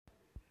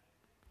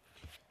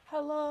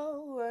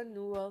Hello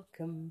and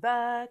welcome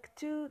back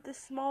to the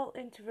Small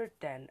Introvert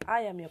Den.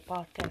 I am your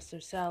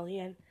podcaster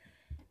Sally,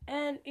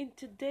 and in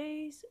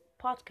today's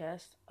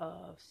podcast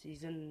of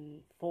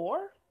season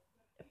 4,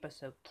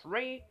 episode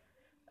 3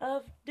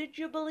 of Did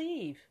You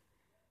Believe?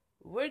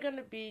 We're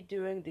gonna be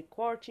doing the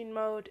quarantine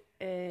mode,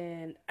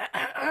 and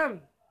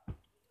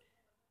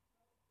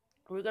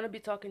we're gonna be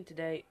talking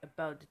today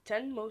about the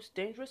 10 most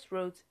dangerous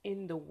roads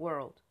in the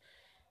world,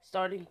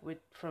 starting with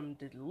from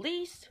the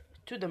least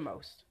to the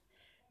most.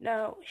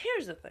 Now,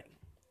 here's the thing.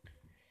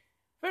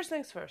 First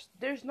things first,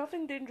 there's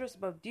nothing dangerous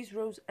about these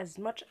roads as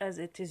much as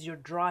it is your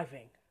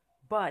driving.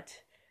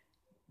 But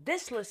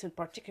this list in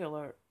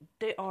particular,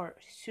 they are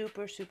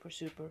super, super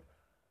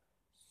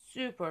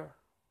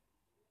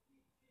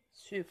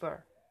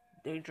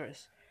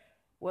dangerous.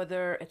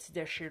 Whether it's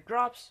their sheer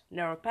drops,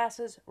 narrow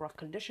passes, rough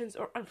conditions,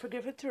 or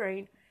unforgiving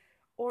terrain,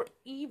 or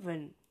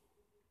even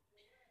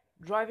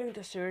driving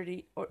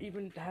dirty, or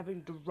even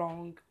having the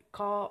wrong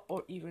car,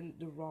 or even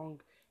the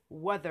wrong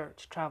weather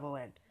to travel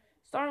in.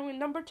 Starting with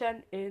number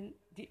 10 in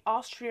the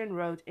Austrian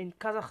road in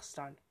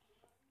Kazakhstan.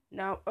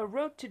 Now, a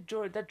road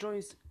that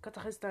joins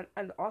Kazakhstan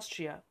and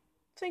Austria.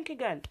 Think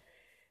again.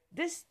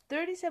 This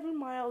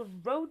 37-mile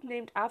road,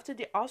 named after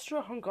the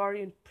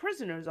Austro-Hungarian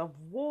prisoners of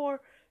war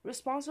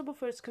responsible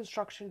for its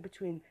construction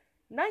between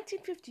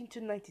 1915 to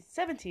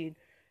 1917,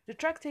 the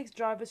track takes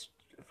drivers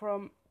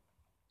from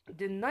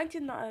the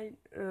 99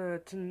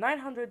 to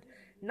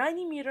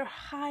 990-meter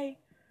high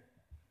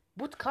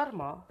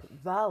Butkarma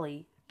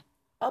Valley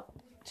up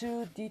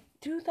to the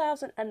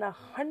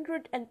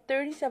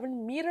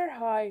 2,137-meter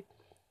high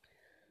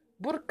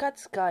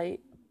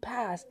Burkatsky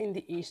Pass in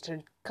the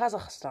eastern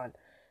Kazakhstan.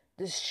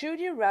 The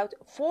shooty route,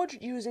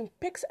 forged using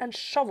picks and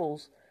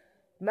shovels,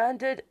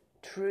 meandered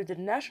through the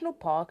national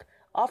park,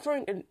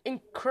 offering an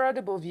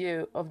incredible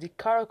view of the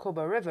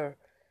Karakoba River.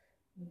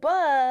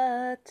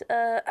 But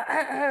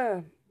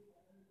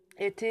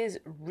it is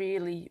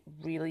really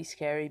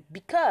scary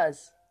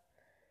because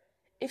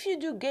if you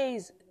do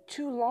gaze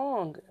too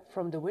long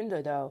from the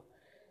window, though,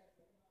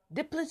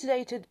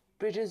 dilapidated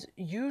bridges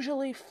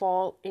usually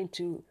fall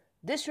into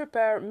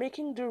disrepair,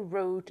 making the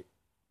road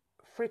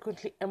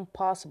frequently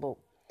impassable.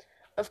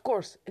 Of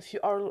course, if you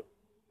are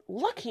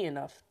lucky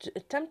enough to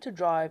attempt to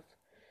drive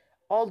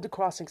all the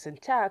crossings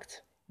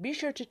intact, be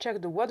sure to check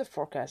the weather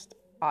forecast,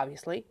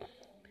 obviously,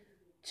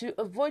 to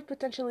avoid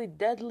potentially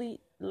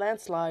deadly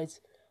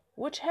landslides,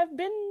 which have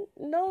been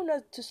known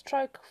to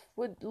strike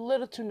with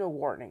little to no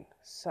warning.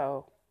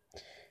 So,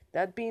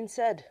 that being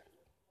said,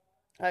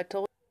 I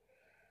told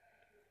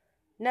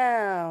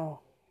now,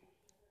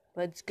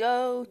 let's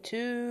go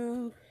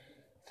to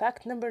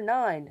fact number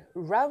 9,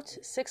 Route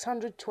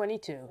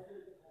 622,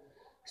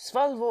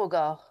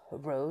 Svalvoga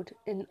Road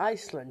in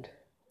Iceland.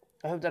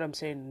 I hope that I'm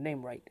saying the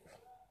name right,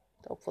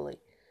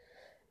 hopefully.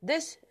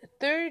 This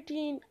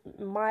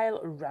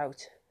 13-mile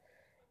route,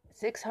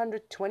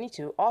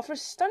 622,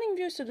 offers stunning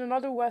views to the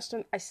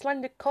northwestern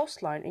Icelandic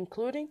coastline,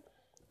 including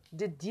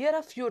the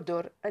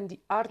Dýrafjörður and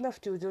the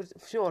Arnarfjörður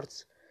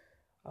fjords.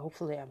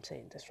 Hopefully I'm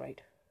saying this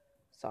right.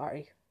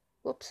 Sorry.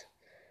 Whoops.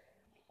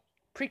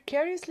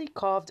 Precariously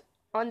carved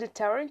under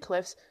towering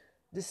cliffs,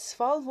 the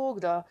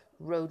Svalbard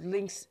Road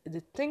links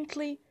the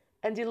Tinkly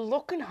and the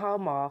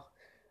Lokenhamar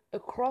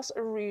across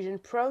a region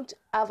prone to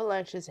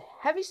avalanches,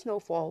 heavy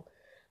snowfall,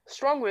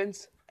 strong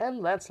winds,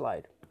 and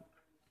landslide.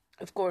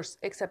 Of course,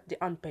 except the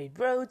unpaved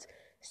roads,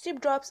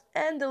 steep drops,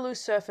 and the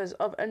loose surface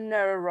of a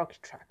narrow rocky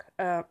track.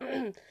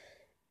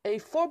 A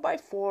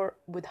 4x4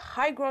 with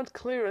high ground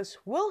clearance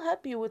will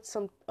help you with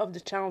some of the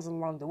challenges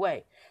along the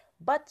way.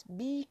 But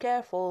be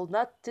careful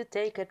not to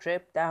take a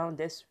trip down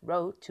this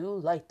road too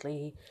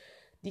lightly.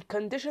 The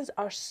conditions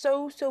are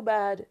so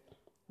bad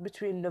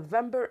between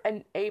November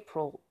and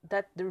April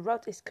that the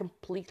route is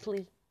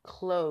completely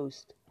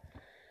closed.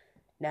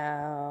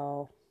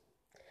 Now,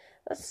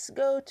 let's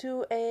go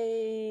to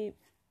a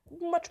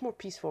much more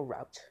peaceful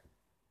route.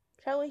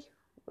 Shall we?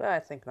 I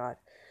think not.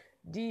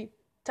 The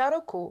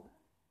Taroko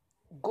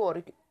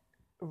Gorg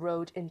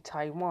Road in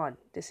Taiwan.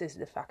 This is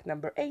the fact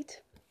number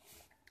 8.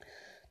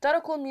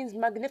 Taroko means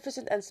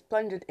magnificent and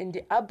splendid in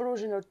the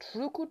Aboriginal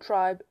Truku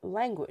tribe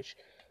language.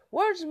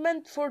 Words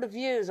meant for the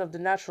views of the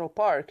natural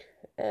park,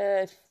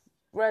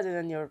 rather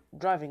than your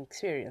driving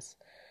experience.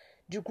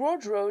 The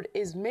Gorge Road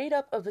is made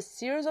up of a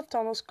series of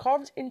tunnels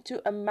carved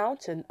into a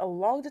mountain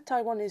along the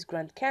Taiwanese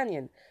Grand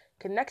Canyon,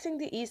 connecting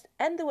the east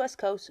and the west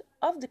coast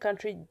of the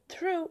country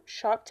through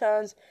sharp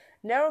turns,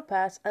 narrow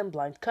paths, and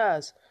blind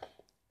curves.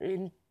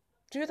 In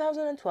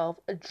 2012,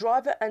 a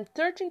driver and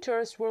 13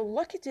 tourists were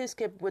lucky to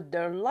escape with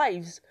their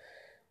lives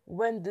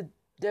when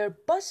their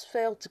bus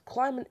failed to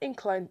climb an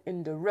incline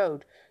in the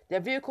road. Their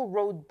vehicle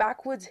rolled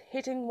backwards,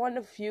 hitting one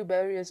of few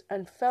barriers,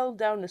 and fell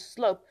down a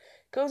slope,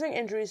 causing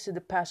injuries to the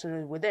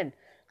passengers within.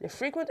 The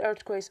frequent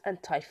earthquakes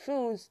and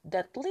typhoons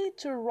that lead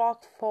to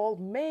rockfall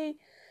may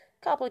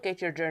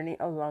complicate your journey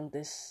along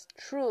this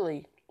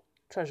truly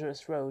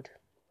treacherous road.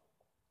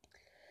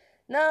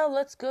 Now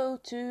let's go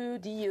to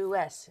the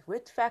US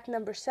with fact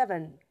number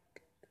 7,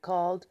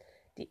 called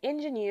the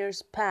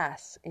Engineers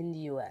Pass in the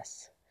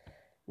U.S.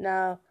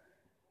 Now,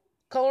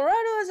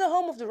 Colorado is the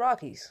home of the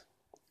Rockies,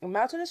 a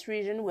mountainous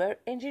region where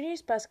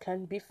Engineers Pass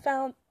can be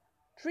found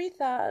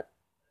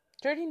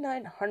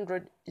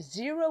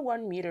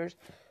 3,901 meters,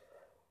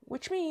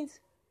 which means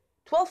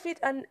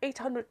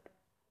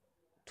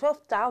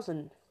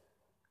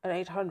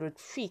 12,800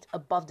 feet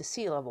above the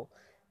sea level.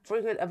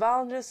 Frequent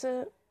avalanches,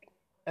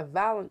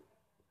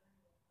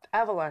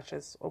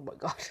 oh my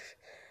god,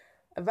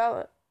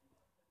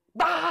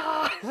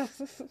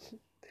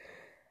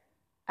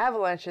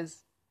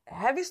 avalanches,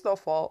 heavy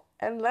snowfall,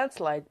 and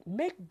landslide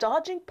make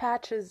dodging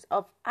patches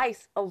of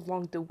ice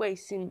along the way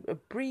seem a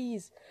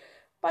breeze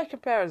by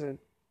comparison.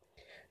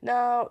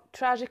 Now,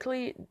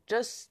 tragically,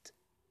 just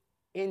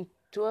in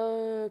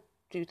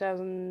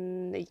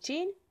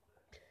 2018,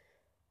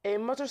 a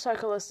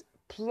motorcyclist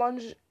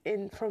plunged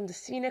in from the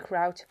scenic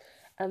route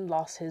and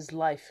lost his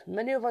life.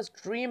 Many of us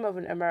dream of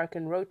an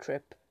American road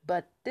trip,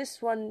 but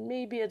this one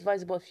may be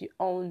advisable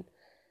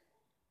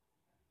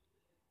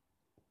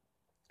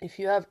if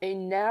you have a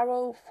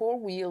narrow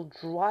four-wheel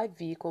drive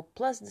vehicle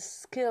plus the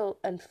skill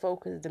and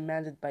focus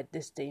demanded by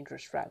this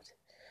dangerous route.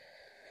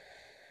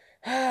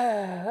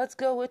 Let's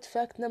go with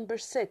fact number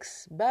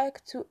 6.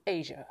 Back to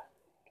Asia.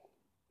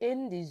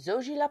 In the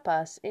Zojila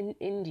Pass in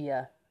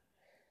India,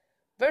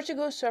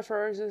 vertigo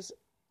sufferers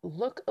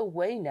look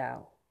away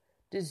now.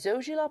 The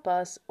Zojila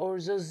Pass or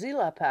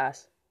Zojila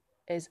Pass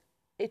is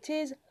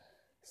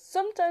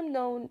sometimes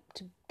known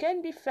to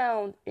can be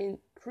found in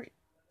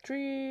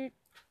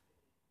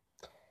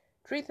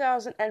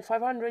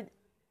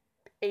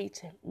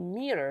 3,508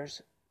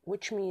 meters,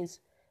 which means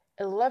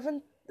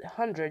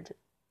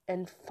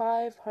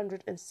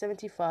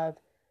 1,575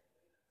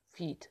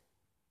 feet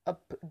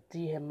up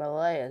the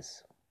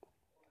Himalayas.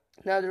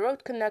 Now, the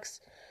road connects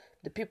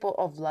the people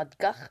of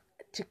Ladakh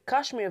to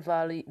Kashmir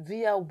Valley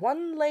via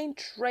one-lane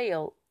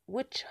trail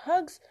which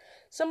hugs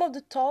some of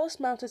the tallest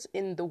mountains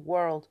in the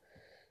world.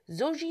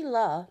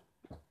 Zojila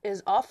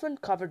is often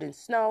covered in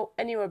snow,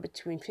 anywhere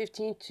between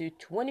 15 to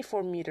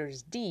 24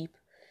 meters deep,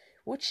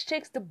 which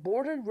takes the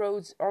Border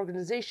Roads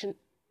organization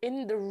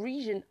in the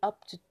region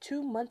up to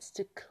 2 months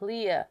to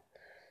clear.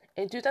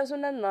 In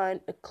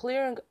 2009, a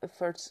clearing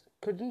efforts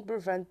couldn't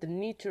prevent the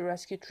need to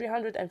rescue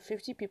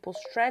 350 people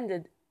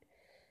stranded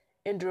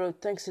in the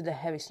road thanks to the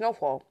heavy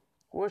snowfall.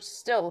 Worse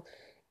still,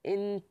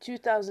 in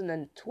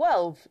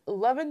 2012,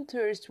 11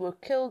 tourists were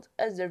killed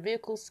as their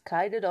vehicles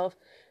skidded off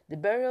the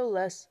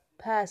barrier-less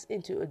pass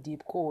into a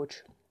deep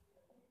gorge.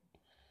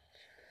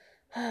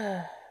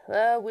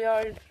 Well, we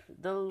are in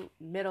the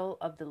middle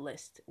of the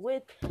list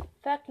with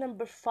fact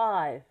number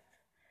 5.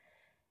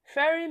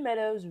 Ferry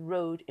Meadows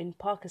Road in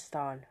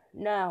Pakistan.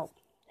 Now,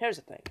 here's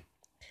the thing.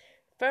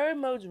 Ferry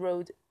Meadows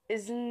Road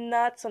is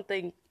not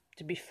something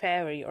to be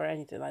fairy or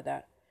anything like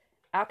that.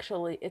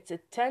 Actually, it's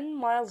 10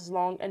 miles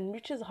long and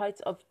reaches heights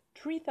of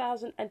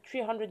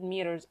 3,300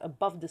 meters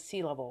above the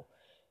sea level,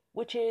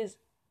 which is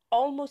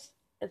almost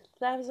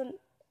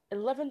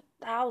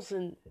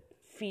 11,000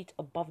 feet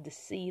above the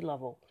sea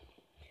level.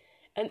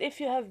 And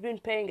if you have been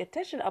paying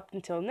attention up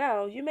until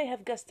now, you may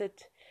have guessed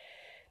it.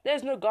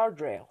 There's no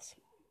guardrails.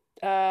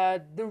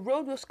 The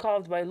road was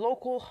carved by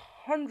locals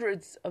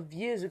hundreds of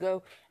years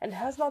ago and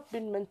has not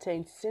been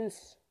maintained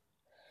since.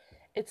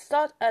 It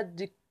starts at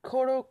the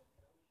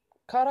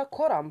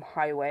Karakoram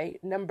Highway,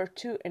 number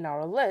 2 in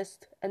our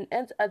list, and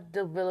ends at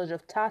the village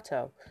of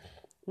Tato.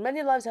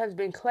 Many lives have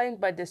been claimed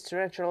by this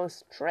torrential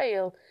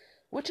trail,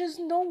 which is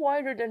no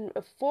wider than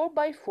a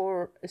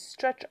 4x4, a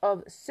stretch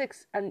of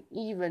 6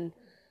 uneven,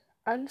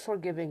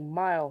 unforgiving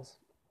miles.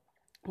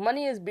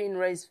 Money is being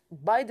raised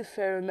by the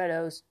Ferry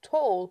Meadows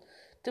toll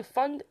to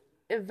fund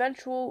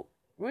eventual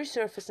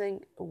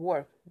resurfacing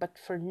work, but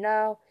for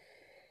now,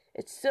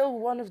 it's still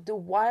one of the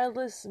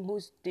wildest,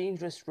 most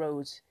dangerous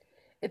roads.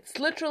 It's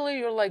literally,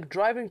 you're like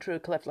driving through a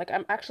cliff. Like,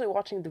 I'm actually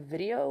watching the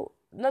video,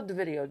 not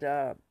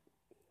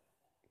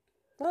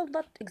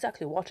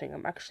exactly watching,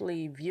 I'm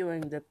actually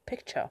viewing the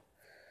picture.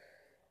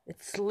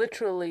 It's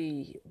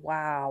literally,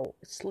 wow.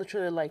 It's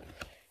literally like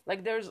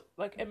there's,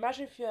 like,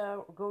 imagine if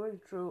you're going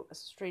through a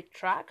straight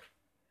track,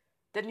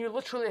 then you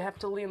literally have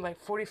to lean like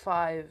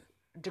 45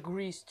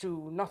 degrees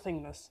to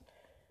nothingness.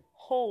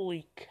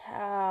 Holy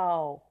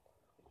cow.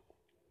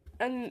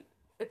 And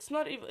it's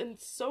not even,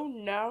 it's so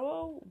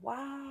narrow.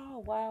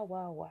 Wow.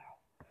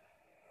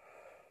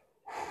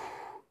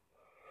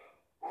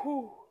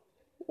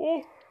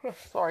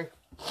 Sorry.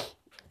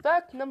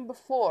 Fact number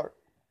 4.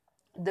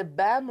 The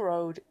BAM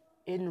Road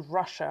in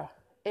Russia.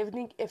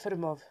 Evening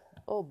Efremov.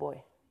 Oh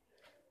boy.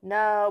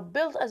 Now,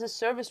 built as a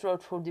service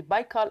road for the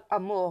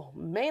Baikal-Amur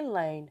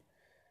mainline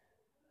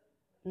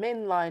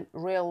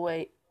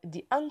railway,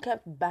 the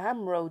unkept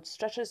BAM Road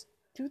stretches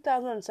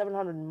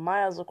 2,700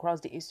 miles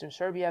across the eastern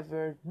Serbia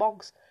via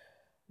bogs,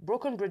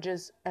 broken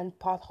bridges, and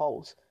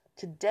potholes.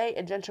 Today,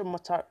 adventure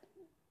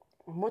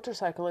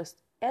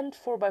motorcyclists and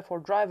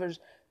 4x4 drivers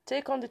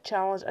take on the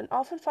challenge and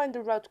often find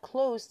the route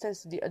closed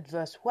thanks to the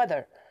adverse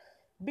weather.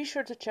 Be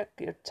sure to check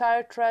your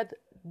tire tread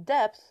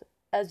depth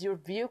as your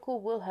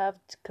vehicle will have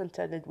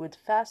contended with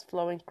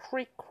fast-flowing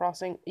creek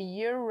crossing a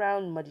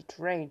year-round muddy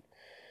terrain.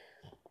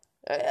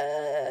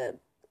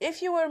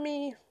 If you were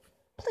me,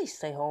 please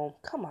stay home.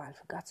 Come on,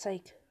 for God's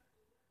sake.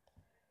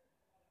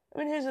 I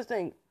mean, here's the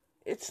thing.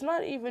 It's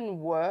not even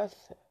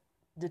worth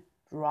the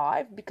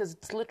drive because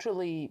it's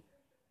literally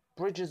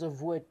bridges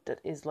of wood that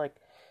is like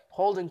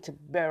holding to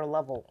bare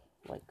level.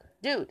 Like,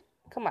 dude,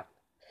 come on.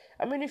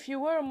 I mean, if you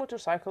were a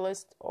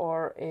motorcyclist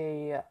or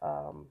a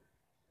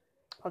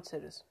let's say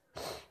this,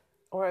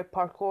 or a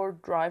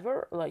parkour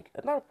driver, like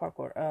not a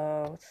parkour,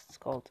 what's it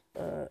called?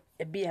 A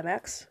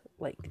BMX,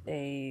 like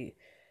a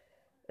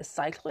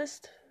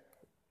cyclist,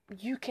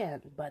 you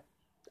can, but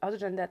other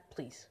than that,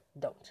 please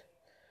don't.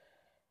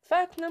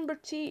 Fact number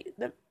what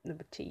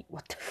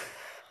the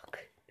fuck?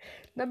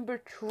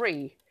 Number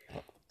 3,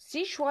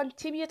 Sichuan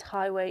Tibet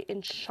Highway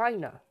in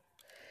China.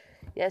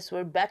 Yes,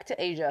 we're back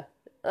to Asia.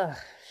 Ugh,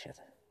 shit.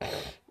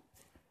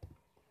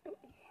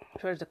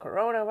 First the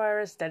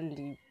coronavirus, then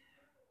the...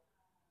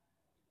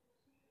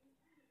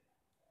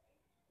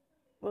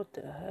 What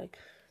the heck?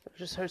 I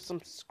just heard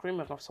some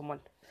screaming of someone.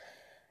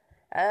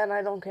 And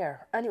I don't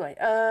care. Anyway,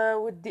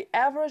 with the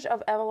average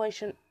of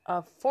elevation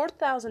of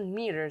 4,000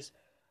 meters,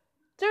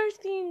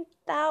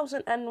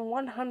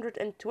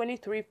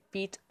 13,123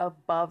 feet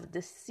above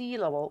the sea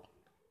level.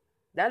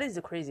 That is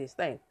the craziest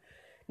thing.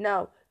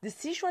 Now, the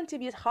Sichuan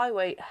Tibet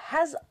Highway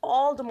has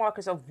all the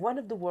markers of one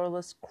of the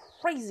world's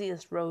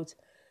craziest roads.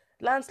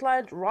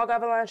 Landslides, rock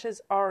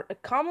avalanches are a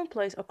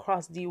commonplace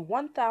across the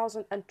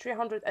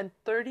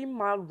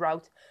 1,330-mile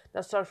route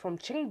that starts from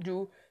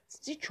Chengdu,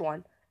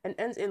 Sichuan, and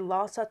ends in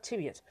Lhasa,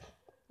 Tibet.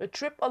 A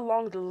trip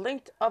along the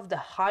length of the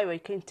highway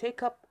can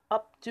take up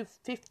to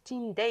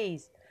 15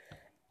 days.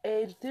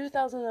 In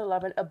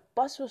 2011, a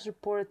bus was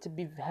reported to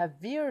have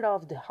veered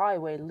off the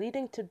highway,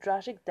 leading to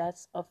tragic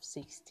deaths of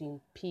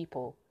 16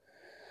 people.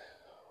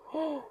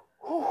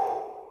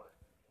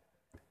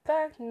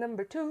 Fact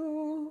number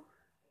 2.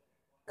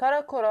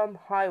 Karakoram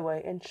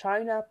Highway in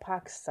China,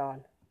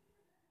 Pakistan.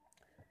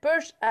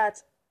 Perched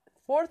at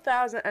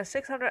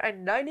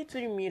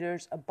 4,693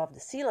 meters above the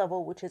sea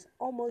level, which is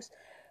almost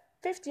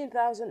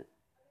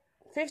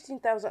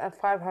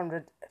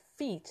 15,500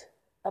 feet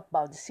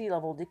above the sea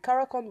level, the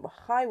Karakoram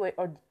Highway,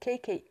 or the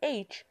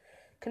KKH,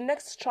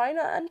 connects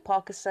China and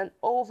Pakistan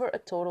over a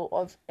total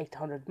of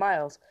 800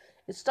 miles.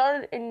 It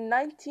started in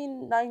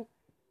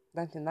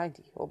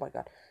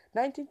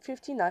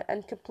 1959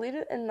 and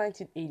completed in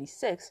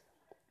 1986,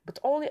 but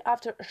only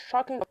after a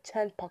shocking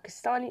 10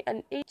 Pakistani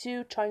and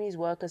 82 Chinese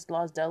workers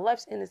lost their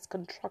lives in its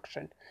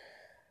construction.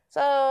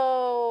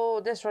 So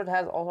this road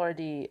has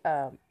already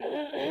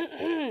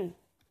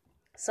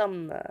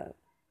some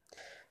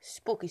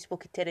spooky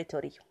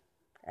territory.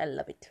 I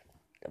love it.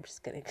 I'm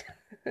just kidding.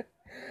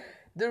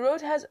 The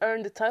road has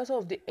earned the title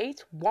of the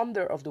 8th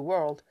wonder of the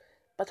world,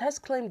 but has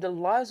claimed the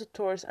lives of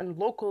tourists and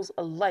locals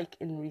alike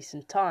in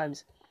recent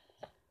times.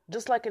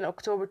 Just like in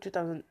October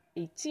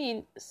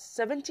 2018,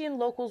 17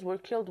 locals were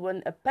killed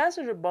when a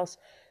passenger bus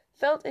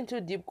fell into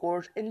a deep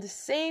gorge. In the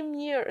same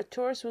year, a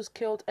tourist was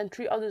killed and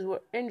 3 others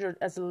were injured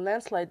as a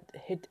landslide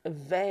hit a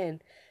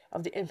van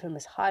of the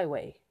infamous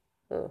highway.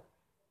 Ugh.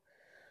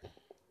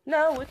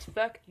 Now it's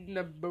fact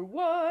number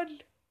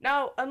 1.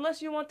 Now,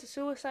 unless you want to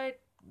suicide,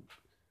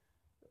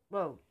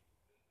 well,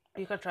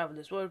 you can travel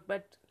this world,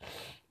 but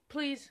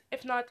please,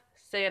 if not,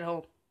 stay at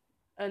home.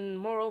 And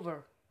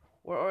moreover,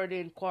 we're already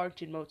in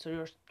quarantine mode,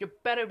 so you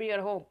better be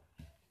at home.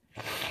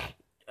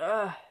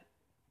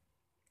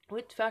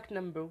 With fact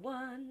number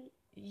 1,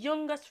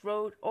 Yungas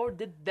Road, or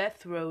the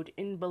Death Road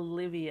in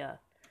Bolivia.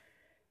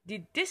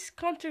 The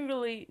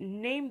discontinuously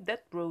named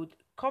Death Road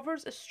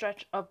covers a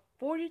stretch of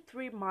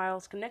 43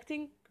 miles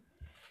connecting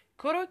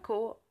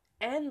Coroico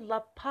and La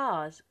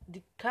Paz,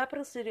 the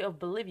capital city of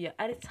Bolivia.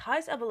 At its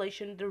highest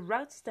elevation, the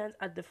route stands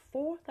at the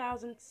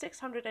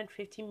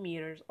 4,650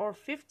 meters, or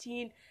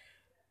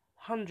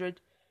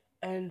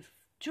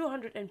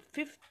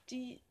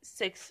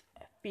 1,256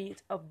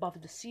 feet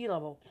above the sea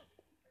level.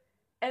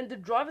 And the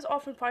drivers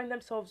often find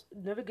themselves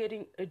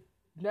navigating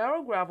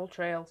narrow gravel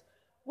trails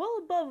well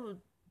above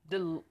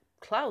the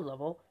cloud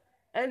level.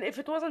 And if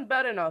it wasn't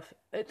bad enough,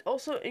 it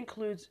also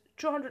includes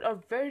 200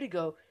 of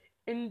vertigo,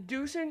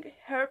 inducing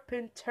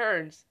hairpin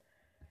turns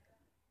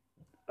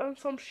and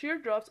some sheer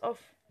drops of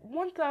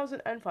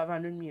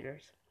 1,500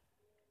 meters.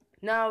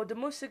 Now, the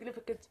most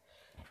significant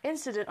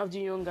incident of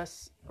the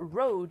Yungas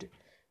Road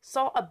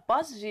saw a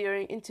bus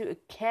veering into a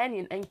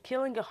canyon and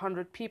killing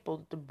 100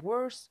 people, the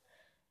worst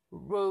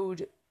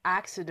road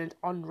accident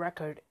on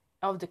record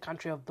of the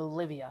country of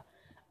Bolivia.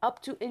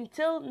 Up to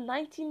until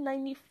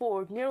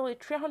 1994, nearly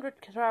 300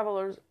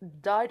 travelers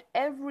died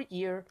every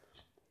year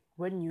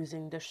when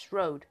using this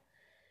road.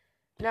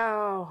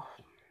 Now,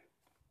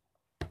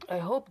 I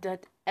hope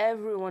that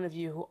every one of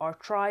you who are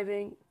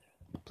driving,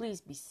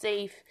 please be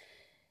safe.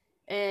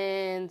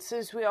 And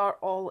since we are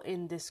all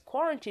in this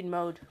quarantine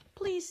mode,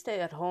 please stay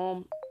at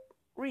home,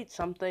 read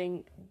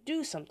something,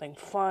 do something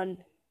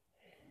fun.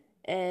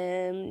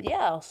 And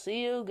yeah, I'll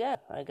see you again,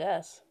 I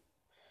guess.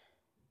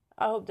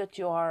 I hope that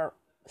you are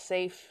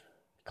safe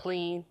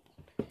clean,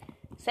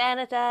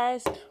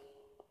 sanitized.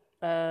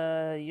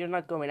 You're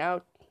not going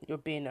out. You're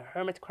being a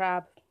hermit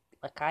crab,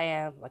 like I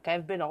am, like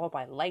I've been all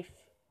my life.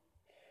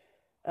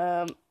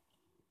 Um.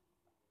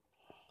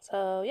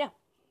 So yeah,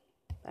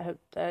 I hope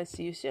I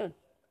see you soon.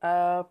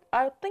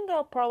 I think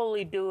I'll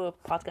probably do a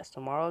podcast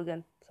tomorrow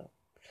again. So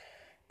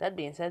that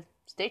being said,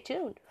 stay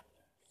tuned.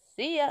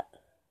 See ya.